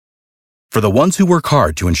For the ones who work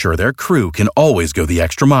hard to ensure their crew can always go the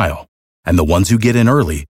extra mile, and the ones who get in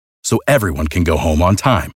early so everyone can go home on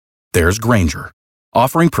time, there's Grainger,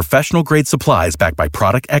 offering professional-grade supplies backed by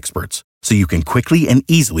product experts so you can quickly and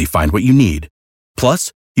easily find what you need.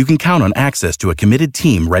 Plus, you can count on access to a committed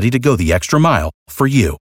team ready to go the extra mile for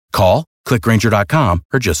you. Call, click Grainger.com,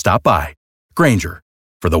 or just stop by. Grainger,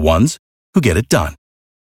 for the ones who get it done.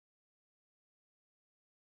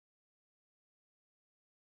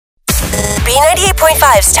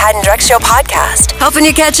 B98.5's Tad and Drex Show podcast, helping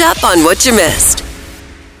you catch up on what you missed.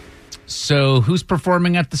 So, who's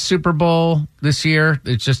performing at the Super Bowl this year?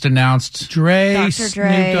 It's just announced. Drex, Dr.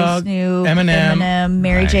 Drex, Snoop Dogg, Eminem,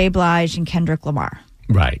 Mary J. Blige, and Kendrick Lamar.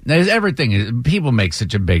 Right. There's everything. People make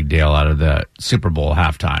such a big deal out of the Super Bowl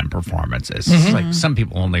halftime performances. It's like some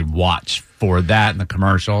people only watch for that and the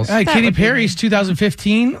commercials. Katy Perry's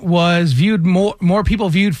 2015 was viewed more people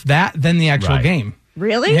viewed that than the actual game.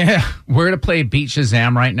 Really? Yeah. We're going to play Beat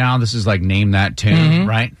Shazam right now. This is like Name That Tune,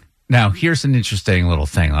 right? Now, here's an interesting little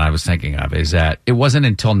thing that I was thinking of is that it wasn't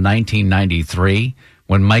until 1993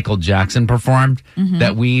 when Michael Jackson performed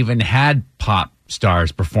that we even had pop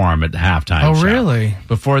stars perform at the halftime show. Oh, really?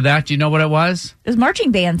 Before that, do you know what it was? It was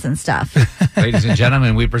marching bands and stuff. Ladies and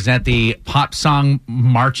gentlemen, we present the pop song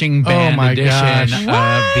marching band edition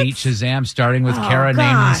of Beat Shazam, starting with Kara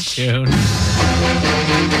Name This Tune.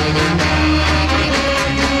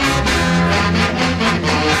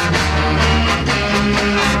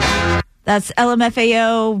 That's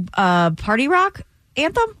LMFAO Party Rock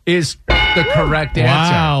anthem? Is the correct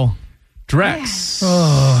answer. Wow. Drex.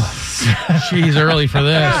 Oh, she's early for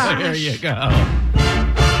this. There you go.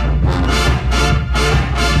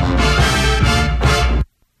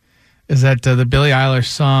 Is that the Billie Eilish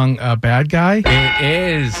song Bad Guy? It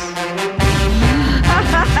is.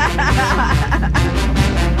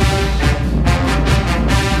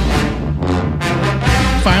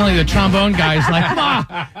 Finally, the trombone guy's like, Ma,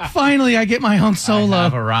 finally I get my own solo. I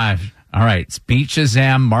have arrived. All right, it's Beat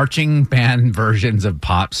Shazam marching band versions of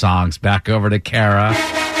pop songs. Back over to Kara.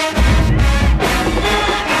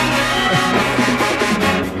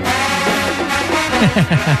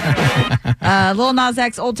 Lil Nas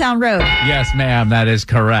X, Old Town Road. Yes, ma'am, that is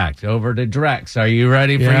correct. Over to Drex. Are you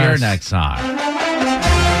ready for your next song?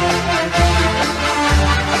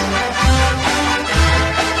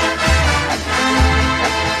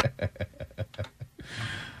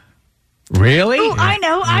 Really? Oh, I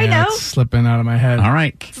know. It's slipping out of my head. All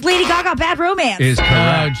right. It's Lady Gaga, Bad Romance. Is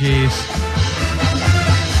correct. Oh, jeez.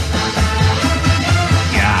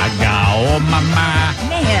 Gaga, oh, mama.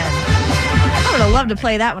 Man, I would have loved to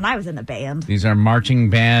play that when I was in the band. These are marching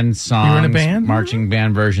band songs. You were in a band? Marching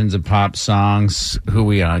band versions of pop songs. Who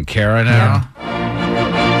we on? Kara now?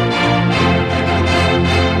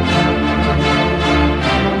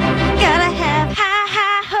 Gotta have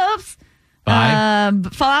high hopes. Bye.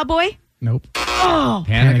 Fall Out Boy. Nope. Oh,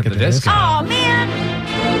 Panic at the Disco. oh man.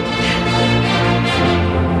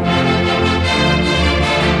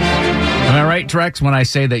 Am I right, Drex, when I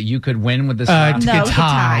say that you could win with this song? No, Get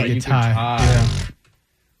tie. you Get tie.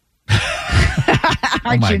 Yeah.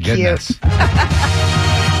 Oh, my goodness.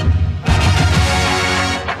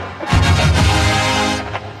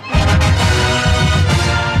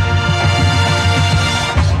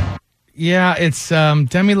 Yeah, it's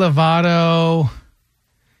Demi Lovato.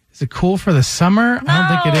 Is it Cool for the Summer? I don't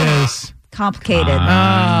think it is. Complicated.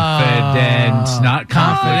 Confident. Not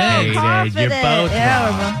complicated. You're both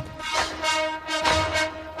wrong.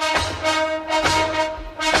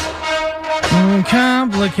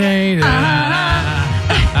 Complicated.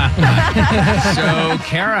 So,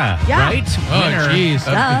 Kara, right? Oh, Winner jeez.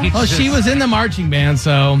 of Beat Oh, she was in the marching band,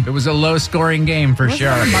 so. It was a low-scoring game for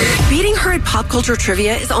sure. Beating her at pop culture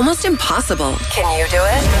trivia is almost impossible. Can you do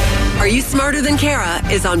it? Are You Smarter Than Kara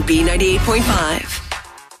is on B98.5.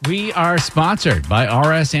 We are sponsored by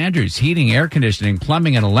R.S. Andrews, heating, air conditioning,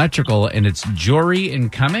 plumbing, and electrical, and it's Jory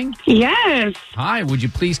Incoming. Yes. Hi, would you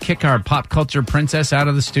please kick our pop culture princess out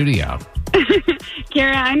of the studio?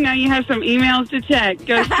 Kara, I know you have some emails to check.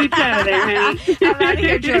 Go scooch out of there, honey. I'm out of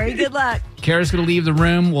here, Jory. Good luck. Kara's going to leave the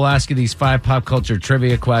room. We'll ask you these 5 pop culture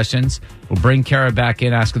trivia questions. We'll bring Kara back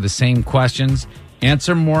in, ask her the same questions.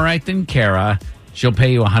 Answer more right than Kara. She'll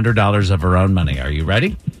pay you $100 of her own money. Are you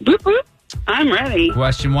ready? Boop, boop. I'm ready.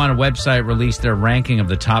 Question 1. A website released their ranking of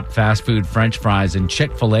the top fast food French fries, and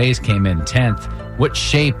Chick-fil-A's came in 10th. What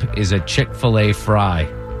shape is a Chick-fil-A fry?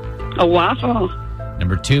 A waffle.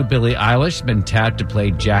 Number 2, Billie Eilish has been tapped to play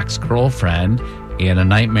Jack's girlfriend in A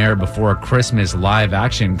Nightmare Before Christmas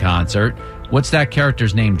live-action concert. What's that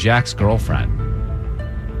character's name, Jack's girlfriend?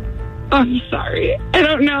 I'm sorry. I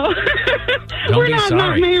don't know. We're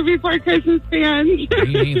not Mayor Before Christmas fans. Me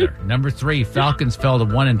neither. Number 3, Falcons fell to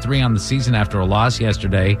 1-3 on the season after a loss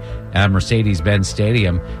yesterday at Mercedes-Benz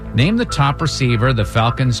Stadium. Name the top receiver the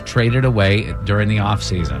Falcons traded away during the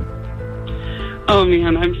offseason. Oh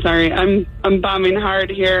man, I'm sorry. I'm bombing hard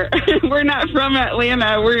here. We're not from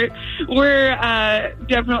Atlanta. We're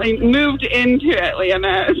definitely moved into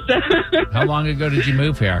Atlanta. So. How long ago did you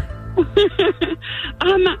move here?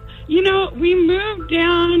 We moved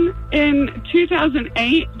down in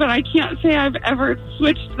 2008, but I can't say I've ever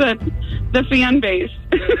switched the fan base.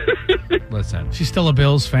 Listen. She's still a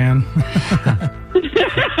Bills fan.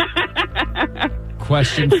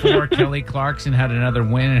 Question 4, Kelly Clarkson had another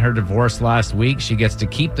win in her divorce last week. She gets to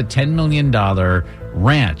keep the $10 million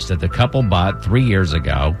ranch that the couple bought 3 years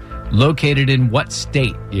ago. Located in what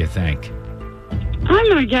state, do you think? I'm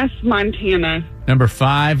going to guess Montana. Number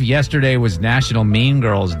 5, yesterday was National Mean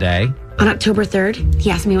Girls Day. On October 3rd,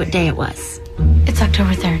 he asked me what day it was. It's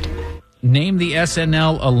October 3rd. Name the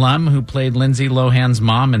SNL alum who played Lindsay Lohan's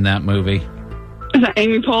mom in that movie. Is that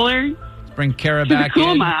Amy Poehler? Let's bring Kara She's back a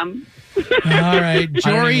cool in. mom. All right,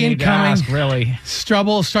 Jory incoming. Ask, really.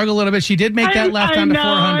 Struggle a little bit. She did make that left onto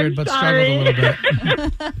 400, but struggled a little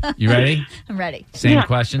bit. You ready? I'm ready. Same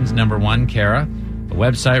questions. Number 1, Kara. The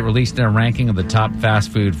website released their ranking of the top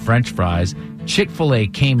fast food French fries. Chick-fil-A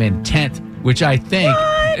came in 10th, which I think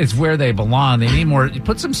is where they belong. They need more.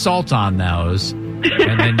 Put some salt on those,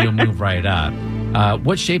 and then you'll move right up.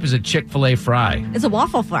 What shape is a Chick-fil-A fry? It's a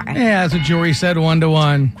waffle fry. Yeah, that's what Jory said,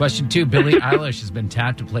 1-1. Question 2, Billie Eilish has been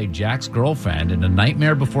tapped to play Jack's girlfriend in a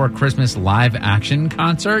Nightmare Before Christmas live-action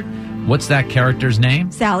concert. What's that character's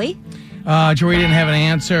name? Sally. Jory didn't have an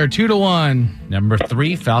answer. 2-1. Number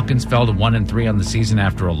 3, Falcons fell to 1-3 on the season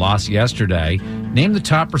after a loss yesterday. Name the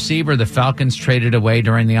top receiver the Falcons traded away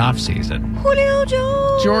during the offseason. Julio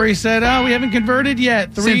Jones. Jory said, we haven't converted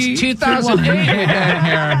yet. Since 2008 we've been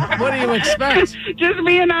here. What do you expect? Just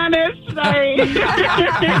being honest. Sorry.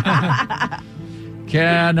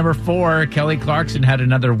 Number 4, Kelly Clarkson had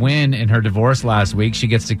another win in her divorce last week. She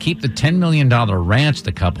gets to keep the $10 million ranch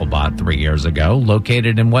the couple bought 3 years ago.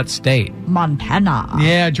 Located in what state? Montana.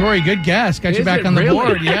 Yeah, Jory, good guess. Got you back on the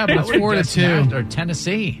board. Yeah, but it's 4-2. Or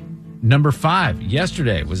Tennessee. Number 5,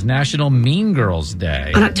 yesterday was National Mean Girls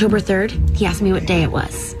Day. On October 3rd, he asked me what day it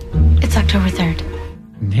was. It's October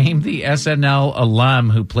 3rd. Name the SNL alum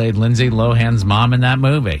who played Lindsay Lohan's mom in that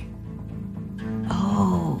movie.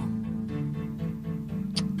 Oh.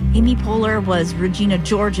 Amy Poehler was Regina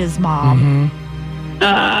George's mom.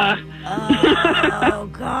 Oh,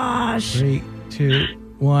 gosh. 3, 2,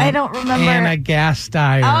 1. I don't remember. Anna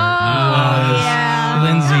Gasteyer Oh, yeah.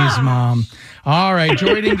 Lindsay's mom. All right,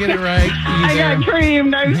 Jory didn't get it right I either. got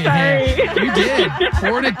creamed. I'm sorry. You did.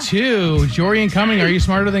 4-2. Jory incoming. Are you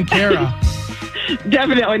smarter than Kara?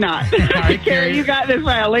 Definitely not. All right, Carrie, you got this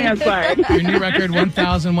by a landslide. Your new record,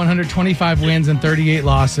 1,125 wins and 38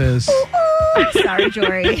 losses. Sorry,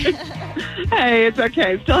 Jory. Hey, it's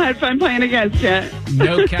okay. Still had fun playing against you.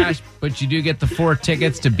 No cash, but you do get the 4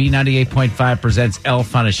 tickets to B98.5 presents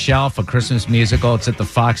Elf on a Shelf, a Christmas musical. It's at the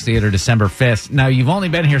Fox Theater December 5th. Now, you've only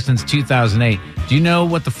been here since 2008. Do you know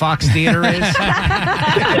what the Fox Theater is?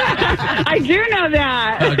 I do know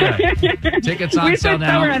that. Okay. Tickets on we sale switched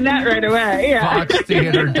now. over on that right away. Yeah.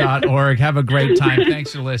 FoxTheater.org. Have a great time.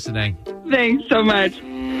 Thanks for listening. Thanks so much.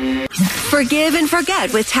 Forgive and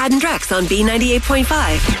forget with Tad and Drex on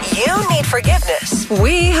B98.5. You need forgiveness.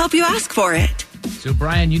 We help you ask for it. So,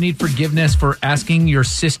 Brian, you need forgiveness for asking your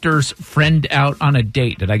sister's friend out on a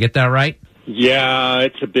date. Did I get that right? Yeah,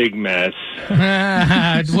 it's a big mess.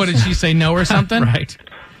 What did she say, no or something? Right.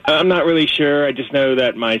 I'm not really sure. I just know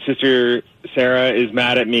that my sister, Sarah, is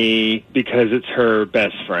mad at me because it's her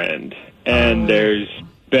best friend. And there's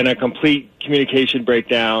been a complete communication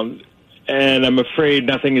breakdown. And I'm afraid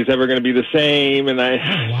nothing is ever going to be the same, and I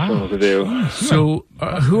don't know what to do. So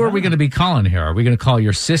who are we going to be calling here? Are we going to call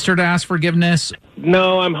your sister to ask forgiveness?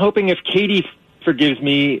 No, I'm hoping if Katie forgives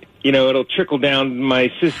me, it'll trickle down to my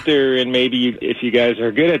sister, and maybe if you guys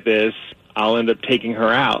are good at this, I'll end up taking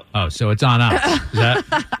her out. Oh, so it's on us. Is that...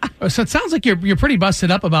 So it sounds like you're pretty busted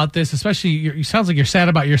up about this, especially it sounds like you're sad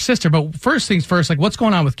about your sister. But first things first, like what's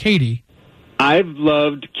going on with Katie? I've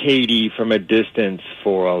loved Katie from a distance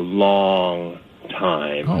for a long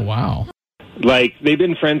time. Oh, wow. Like, they've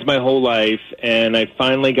been friends my whole life, and I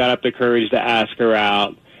finally got up the courage to ask her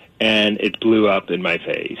out, and it blew up in my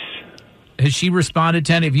face. Has she responded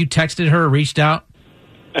to any? Have you texted her or reached out?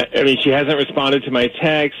 I mean, she hasn't responded to my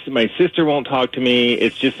text. My sister won't talk to me.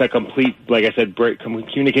 It's just a complete, like I said,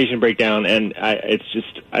 communication breakdown, and I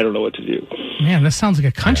don't know what to do. Man, this sounds like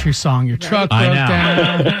a country song. Your truck broke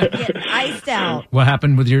down. Get iced out. What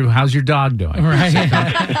happened with how's your dog doing? Right.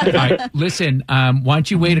 All right, listen, why don't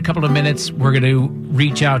you wait a couple of minutes? We're going to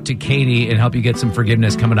reach out to Katie and help you get some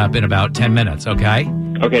forgiveness coming up in about 10 minutes, okay?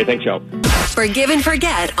 Okay, thanks, y'all. Forgive and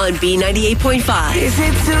Forget on B98.5. Is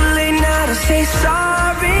it too late now to say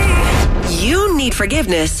sorry? You need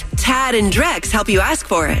forgiveness. Tad and Drex help you ask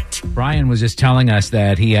for it. Brian was just telling us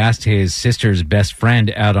that he asked his sister's best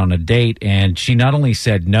friend out on a date, and she not only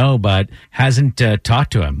said no, but hasn't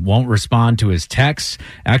talked to him, won't respond to his texts.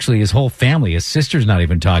 Actually, his whole family, his sister's not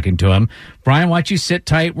even talking to him. Brian, why don't you sit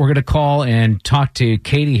tight? We're going to call and talk to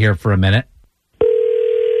Katie here for a minute.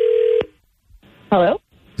 Hello?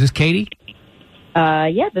 Is this Katie?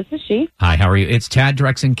 Yeah, this is she. Hi, how are you? It's Tad,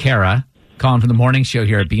 Drex, and Kara calling from the morning show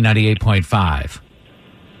here at B98.5.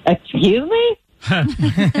 Excuse me?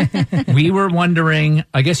 We were wondering,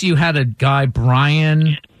 I guess you had a guy,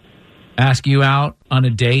 Brian, ask you out on a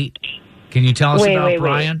date. Can you tell us about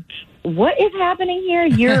Brian? What is happening here?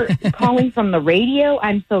 You're calling from the radio?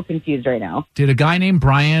 I'm so confused right now. Did a guy named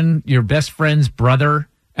Brian, your best friend's brother,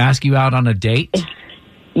 ask you out on a date?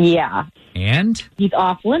 Yeah. And? He's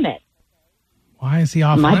off limits. Why is he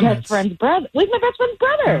off my limits? Best friend's brother. He's my best friend's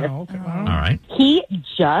brother. Oh, okay. All right. He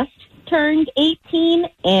just turned 18,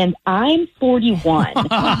 and I'm 41.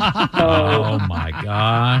 Oh, my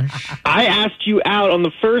gosh. I asked you out on the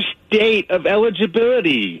first date of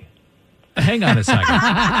eligibility. Hang on a second.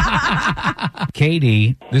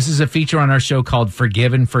 Katie, this is a feature on our show called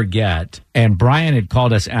Forgive and Forget. And Brian had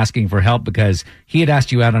called us asking for help because he had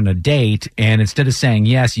asked you out on a date, and instead of saying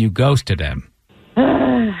yes, you ghosted him.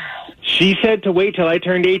 She said to wait till I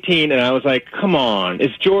turned 18, and I was like, come on,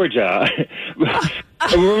 it's Georgia.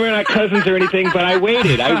 We're not cousins or anything, but I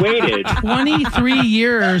waited. 23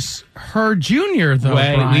 years her junior, though,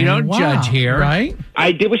 Wait, Brian. we don't judge here. Right?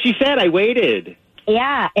 I did what she said. I waited.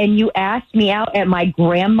 Yeah, and you asked me out at my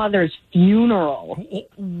grandmother's funeral.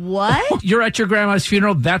 What? You're at your grandma's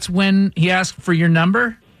funeral. That's when he asked for your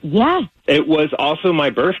number? Yeah. It was also my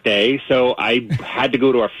birthday, so I had to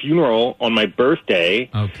go to a funeral on my birthday.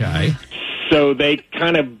 Okay. So they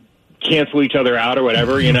kind of cancel each other out or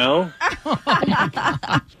whatever, you know?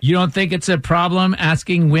 You don't think it's a problem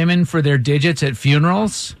asking women for their digits at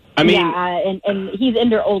funerals? I mean, yeah, and he's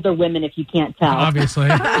into older women, if you can't tell. Obviously.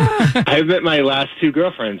 I've met my last two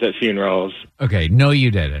girlfriends at funerals. Okay, no,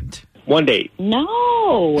 you didn't. One date.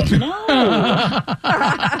 No.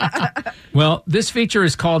 Well, this feature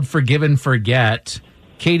is called Forgive and Forget.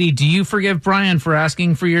 Katie, do you forgive Brian for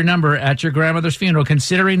asking for your number at your grandmother's funeral,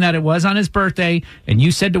 considering that it was on his birthday and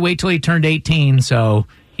you said to wait till he turned 18, so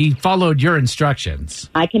he followed your instructions?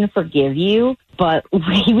 I can forgive you, but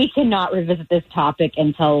we cannot revisit this topic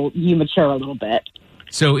until you mature a little bit.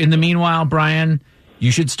 So in the meanwhile, Brian,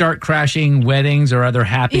 you should start crashing weddings or other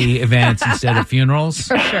happy events instead of funerals.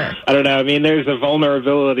 For sure. I don't know. I mean, there's a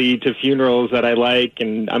vulnerability to funerals that I like,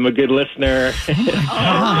 and I'm a good listener.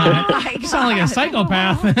 You sound like a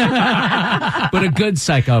psychopath. But a good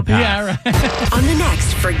psychopath. Yeah, right. On the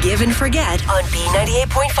next Forgive and Forget on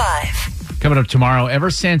B98.5. Coming up tomorrow, ever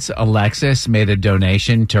since Alexis made a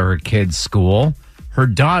donation to her kid's school, her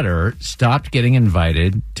daughter stopped getting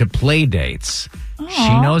invited to play dates.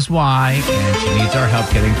 She knows why, and she needs our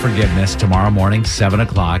help getting forgiveness tomorrow morning, 7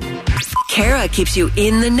 o'clock. Kara keeps you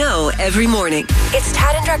in the know every morning. It's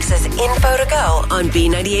Tad and Drex's Info to Go on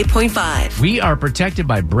B98.5. We are protected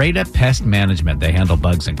by Breda Pest Management. They handle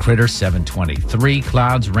bugs and critters, 723.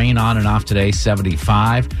 Clouds, rain on and off today,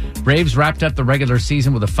 75. Braves wrapped up the regular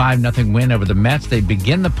season with a 5-0 win over the Mets. They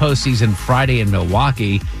begin the postseason Friday in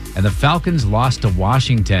Milwaukee, and the Falcons lost to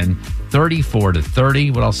Washington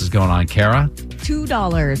 34-30. What else is going on, Kara?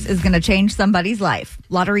 $2 is going to change somebody's life.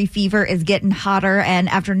 Lottery fever is getting hotter, and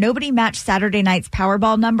after nobody matched Saturday night's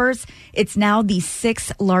Powerball numbers, it's now the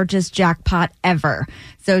 6th largest jackpot ever.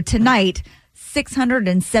 So tonight,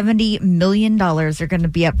 $670 million are going to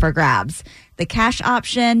be up for grabs. The cash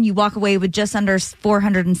option, you walk away with just under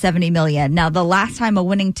 $470 million. Now, the last time a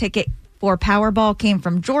winning ticket for Powerball came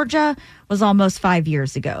from Georgia was almost 5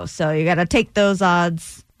 years ago. So you got to take those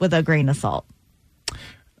odds with a grain of salt.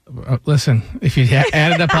 Listen, if you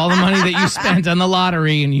added up all the money that you spent on the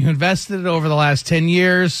lottery and you invested it over the last 10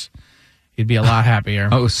 years, you'd be a lot happier.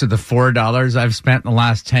 Oh, so the $4 I've spent in the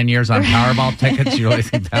last 10 years on Powerball tickets, you really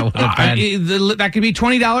think that would have been? That could be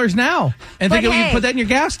 $20 now. And But think of you hey, put that in your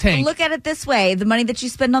gas tank. Look at it this way. The money that you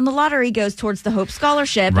spend on the lottery goes towards the Hope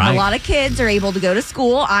Scholarship. Right. And a lot of kids are able to go to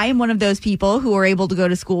school. I am one of those people who are able to go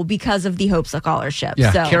to school because of the Hope Scholarship.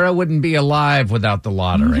 Yeah, So. Kara wouldn't be alive without the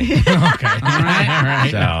lottery. Okay. All right.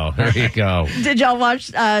 So there you go. Did y'all watch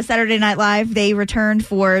Saturday Night Live? They returned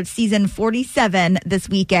for season 47 this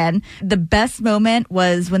weekend. The best moment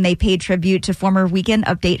was when they paid tribute to former Weekend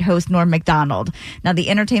Update host Norm Macdonald. Now, the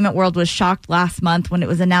entertainment world was shocked last month when it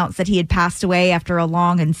was announced that he had passed away after a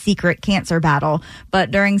long and secret cancer battle.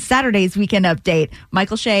 But during Saturday's Weekend Update,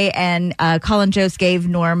 Michael Shea and Colin Jost gave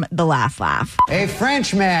Norm the last laugh. A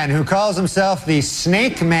French man who calls himself the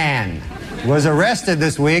Snake Man was arrested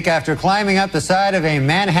this week after climbing up the side of a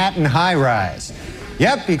Manhattan high-rise.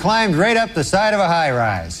 Yep, he climbed right up the side of a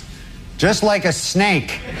high-rise. Just like a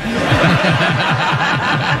snake.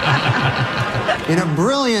 In a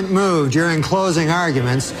brilliant move during closing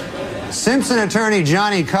arguments, Simpson attorney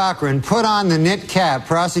Johnny Cochran put on the knit cap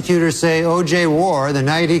prosecutors say O.J. wore the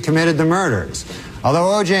night he committed the murders.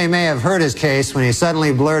 Although O.J. may have hurt his case when he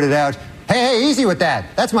suddenly blurted out, hey, easy with that.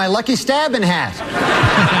 That's my lucky stabbing hat.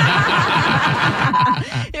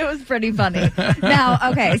 It was pretty funny.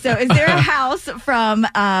 Now, okay, so is there a house from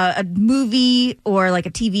a movie or like a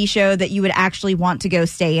TV show that you would actually want to go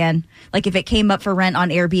stay in? Like if it came up for rent on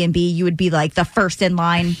Airbnb, you would be like the first in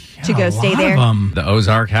line to go stay there? The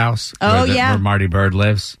Ozark house. Oh, where Marty Bird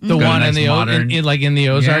lives. The one in the in the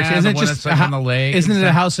Ozarks. Yeah, isn't the it one just that's, like, on the lake Isn't and it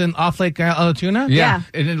a stuff? house off Lake Alatoona? Yeah.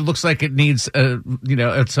 And it looks like it needs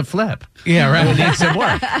it's a flip. Yeah, right. It needs some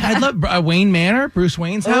work. I'd love Wayne Manor, Bruce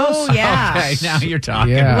Wayne's house. Oh, yeah. Okay, now you're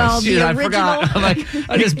talking. Yeah. Well, Shoot, the I original- forgot. I'm like,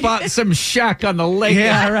 I just bought some shack on the lake.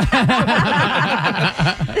 Yeah, right.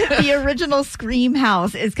 The original Scream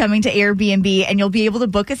house is coming to Airbnb, and you'll be able to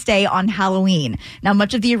book a stay on Halloween. Now,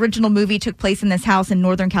 much of the original movie took place in this house in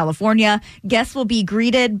Northern California. Guests will be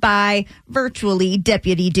greeted by virtually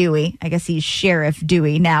Deputy Dewey. I guess he's Sheriff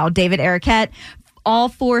Dewey now. David Arquette. All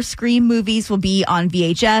 4 Scream movies will be on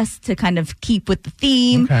VHS to kind of keep with the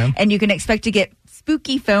theme. Okay. And you can expect to get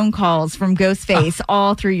spooky phone calls from Ghostface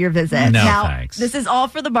all through your visit. No, now, thanks. this is all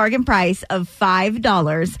for the bargain price of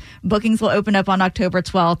 $5. Bookings will open up on October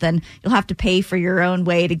 12th, and you'll have to pay for your own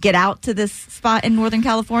way to get out to this spot in Northern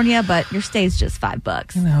California, but your stay is just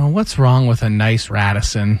 $5. You know, what's wrong with a nice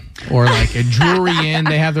Radisson or like a Drury Inn?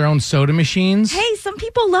 They have their own soda machines. Hey, some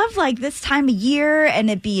people love like this time of year and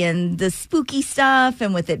it being the spooky stuff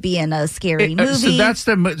and with it being a scary movie.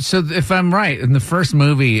 So if I'm right, in the first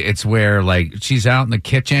movie, it's where like she's out in the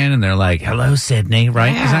kitchen and they're like, "Hello, Sydney,"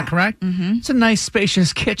 right? Yeah. Is that correct? Mm-hmm. It's a nice,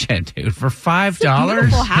 spacious kitchen, dude, for $5.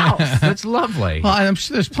 Beautiful house. That's lovely. Well, I'm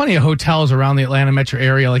sure there's plenty of hotels around the Atlanta metro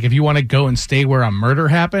area. Like if you want to go and stay where a murder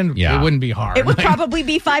happened, Yeah. it wouldn't be hard. It would probably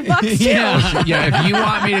be $5 too. Yeah, if you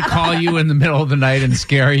want me to call you in the middle of the night and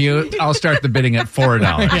scare you, I'll start the bidding at $4.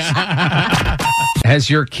 Has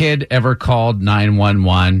your kid ever called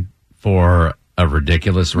 911 for a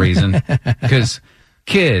ridiculous reason? Because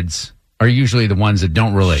kids are usually the ones that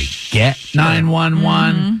don't really get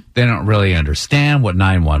 911. Mm-hmm. They don't really understand what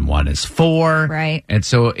 911 is for. Right. And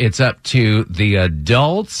so it's up to the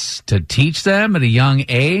adults to teach them at a young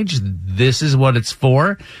age, this is what it's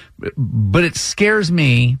for. But it scares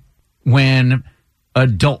me when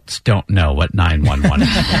adults don't know what 911 is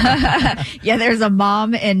for. Yeah, there's a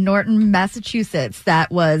mom in Norton, Massachusetts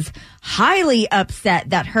that was highly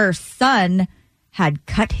upset that her son had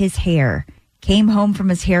cut his hair. Came home from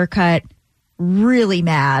his haircut, really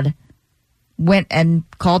mad, went and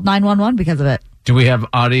called 911 because of it. Do we have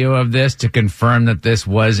audio of this to confirm that this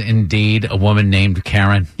was indeed a woman named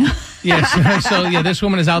Karen? Yes. So yeah, this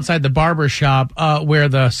woman is outside the barber shop where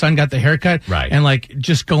the son got the haircut, Right. And like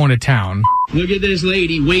just going to town. Look at this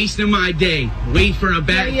lady wasting my day. Wait for a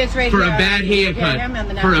bad haircut. For a bad haircut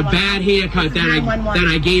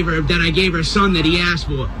that I gave her son that he asked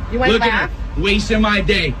for. Look at her wasting my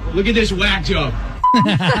day. Look at this whack job. Look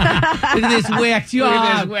at this whack job. Look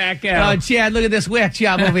at this whack job. Oh, Chad, look at this whack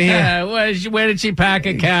job over here. Where did she pack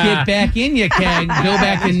a car? Get back in, you can. Go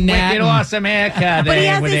back to Nat. Wicked awesome haircut. But he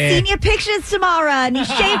has his senior pictures tomorrow, and he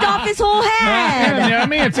shaved off his whole head. I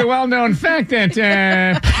mean, it's a well-known fact that...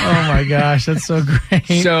 Oh, my gosh, that's so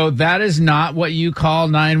great. So that is not what you call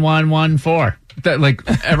 911 for. That, like,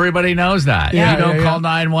 everybody knows that. Yeah, you don't call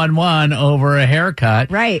 911 over a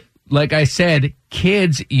haircut. Right. Like I said,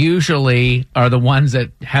 kids usually are the ones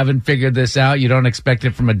that haven't figured this out. You don't expect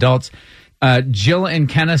it from adults. Jill in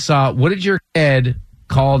Kennesaw, what did your kid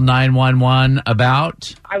call 911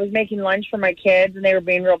 about? I was making lunch for my kids, and they were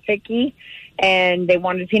being real picky. and they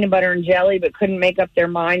wanted peanut butter and jelly, but couldn't make up their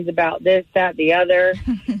minds about this, that, the other.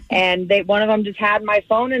 And one of them just had my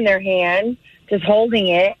phone in their hand, just holding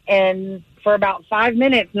it. And for about 5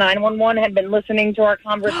 minutes, 911 had been listening to our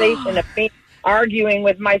conversation of me arguing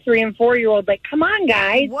with my 3 and 4-year-old, like, come on,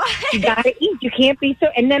 guys, you got to eat. You can't be so.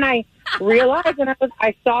 And then I realized, and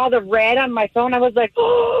I saw the red on my phone. I was like,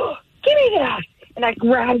 oh, give me that. And I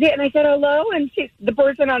grabbed it and I said hello, and the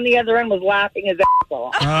person on the other end was laughing his ass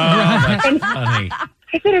off. Oh, that's funny.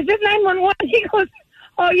 I said, is this 911? He goes,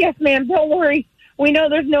 oh, yes, ma'am, don't worry. We know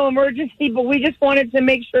there's no emergency, but we just wanted to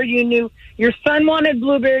make sure you knew your son wanted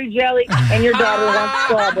blueberry jelly and your daughter wants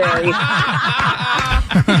strawberry.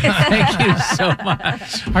 Thank you so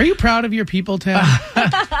much. Are you proud of your people, Ted?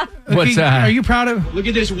 What's that? Are you proud of... Look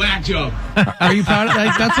at this whack job. Are you proud of...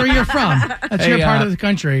 That's where you're from. That's your part of the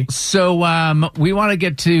country. So we want to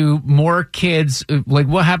get to more kids. Like,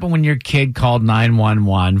 what happened when your kid called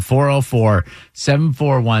 911,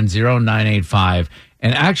 404-741-0985.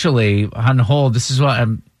 And actually, on hold, this is what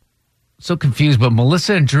I'm so confused, but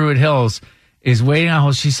Melissa in Druid Hills is waiting on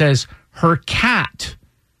hold. She says her cat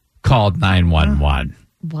called 911.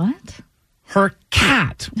 What? Her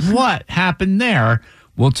cat. What happened there?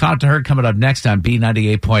 We'll talk to her coming up next on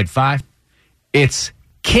B98.5. It's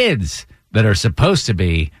kids that are supposed to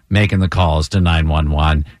be making the calls to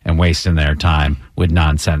 911 and wasting their time with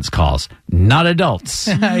nonsense calls, not adults.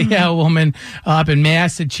 Yeah, a woman up in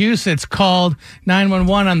Massachusetts called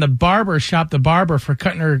 911 on the barber for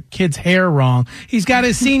cutting her kid's hair wrong. He's got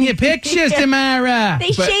his senior pictures, Tamara.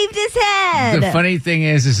 They shaved his head. The funny thing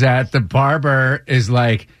is that the barber is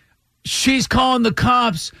like, she's calling the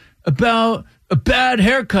cops about a bad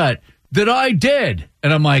haircut that I did.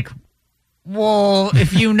 And I'm like, well,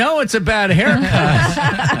 if you know it's a bad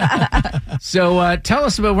haircut. So tell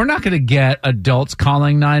us about, we're not going to get adults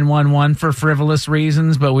calling 911 for frivolous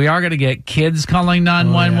reasons, but we are going to get kids calling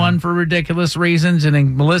 911 for ridiculous reasons. And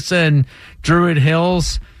in Melissa and Druid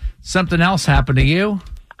Hills, something else happened to you.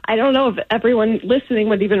 I don't know if everyone listening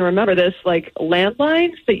would even remember this, like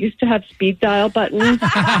landlines that used to have speed dial buttons.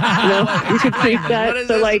 You could take that.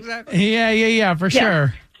 So like, yeah, for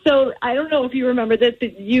sure. So I don't know if you remember this,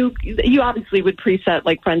 but you obviously would preset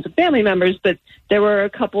like friends and family members, but there were a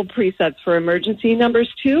couple presets for emergency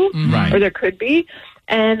numbers too, right? Or there could be.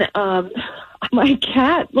 And my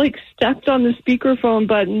cat like stepped on the speakerphone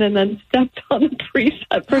button and then stepped on the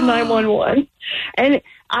preset for 911. And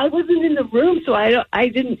I wasn't in the room, so I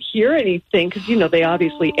didn't hear anything because, they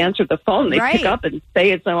obviously answered the phone. They pick up and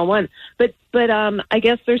say it's 911. But I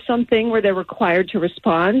guess there's something where they're required to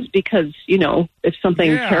respond because, if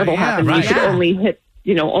something terrible happens, you should only hit,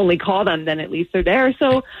 only call them, then at least they're there.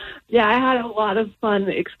 So, yeah, I had a lot of fun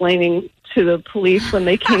explaining to the police when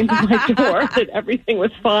they came to my door that everything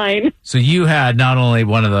was fine. So you had not only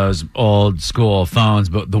one of those old school phones,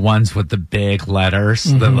 but the ones with the big letters,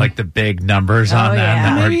 the big numbers on them.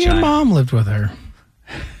 That Maybe your mom lived with her.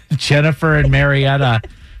 Jennifer and Marietta,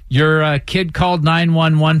 your kid called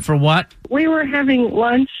 911 for what? We were having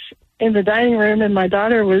lunch in the dining room, and my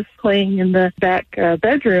daughter was playing in the back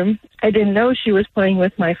bedroom. I didn't know she was playing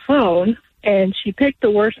with my phone, and she picked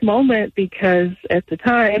the worst moment because at the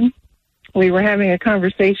time we were having a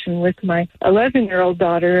conversation with my 11-year-old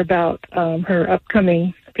daughter about her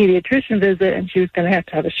upcoming pediatrician visit, and she was going to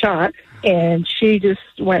have a shot. And she just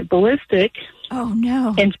went ballistic. Oh,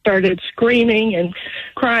 no. And started screaming and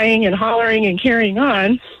crying and hollering and carrying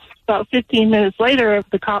on. About 15 minutes later,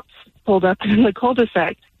 the cops pulled up in the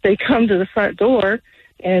cul-de-sac. They come to the front door,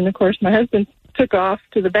 and, of course, my husband took off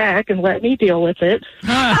to the back and let me deal with it.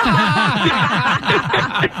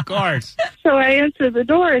 Of course. So I answered the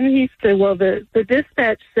door, and he said, well, the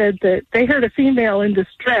dispatch said that they heard a female in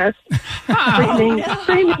distress screaming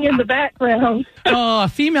in the background. Oh, a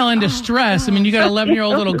female in distress. I mean, you got an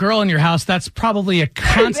 11-year-old little girl in your house. That's probably a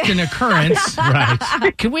constant occurrence.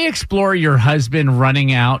 Right. Can we explore your husband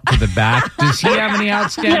running out to the back? Does he have any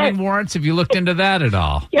outstanding warrants? Have you looked into that at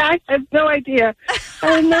all? Yeah, I have no idea.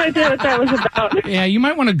 I have no idea what that was about. Yeah, you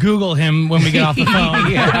might want to Google him when we get off the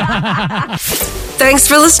phone. Thanks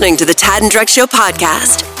for listening to the Tad and Drex Show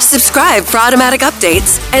podcast. Subscribe for automatic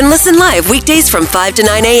updates and listen live weekdays from 5 to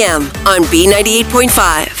 9 a.m. on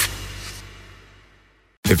B98.5.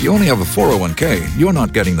 If you only have a 401k, you're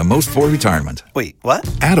not getting the most for retirement. Wait, what?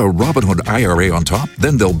 Add a Robinhood IRA on top,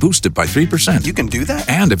 then they'll boost it by 3%. You can do that?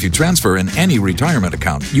 And if you transfer in any retirement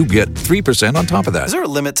account, you get 3% on top of that. Is there a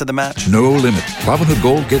limit to the match? No limit. Robinhood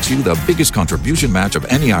Gold gets you the biggest contribution match of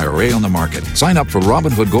any IRA on the market. Sign up for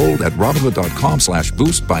Robinhood Gold at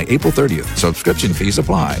Robinhood.com/boost by April 30th. Subscription fees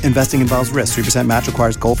apply. Investing involves risk. 3% match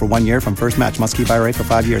requires gold for 1 year from first match. Must keep IRA for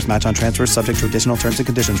 5 years. Match on transfers subject to additional terms and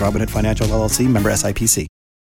conditions. Robinhood Financial LLC, member SIPC.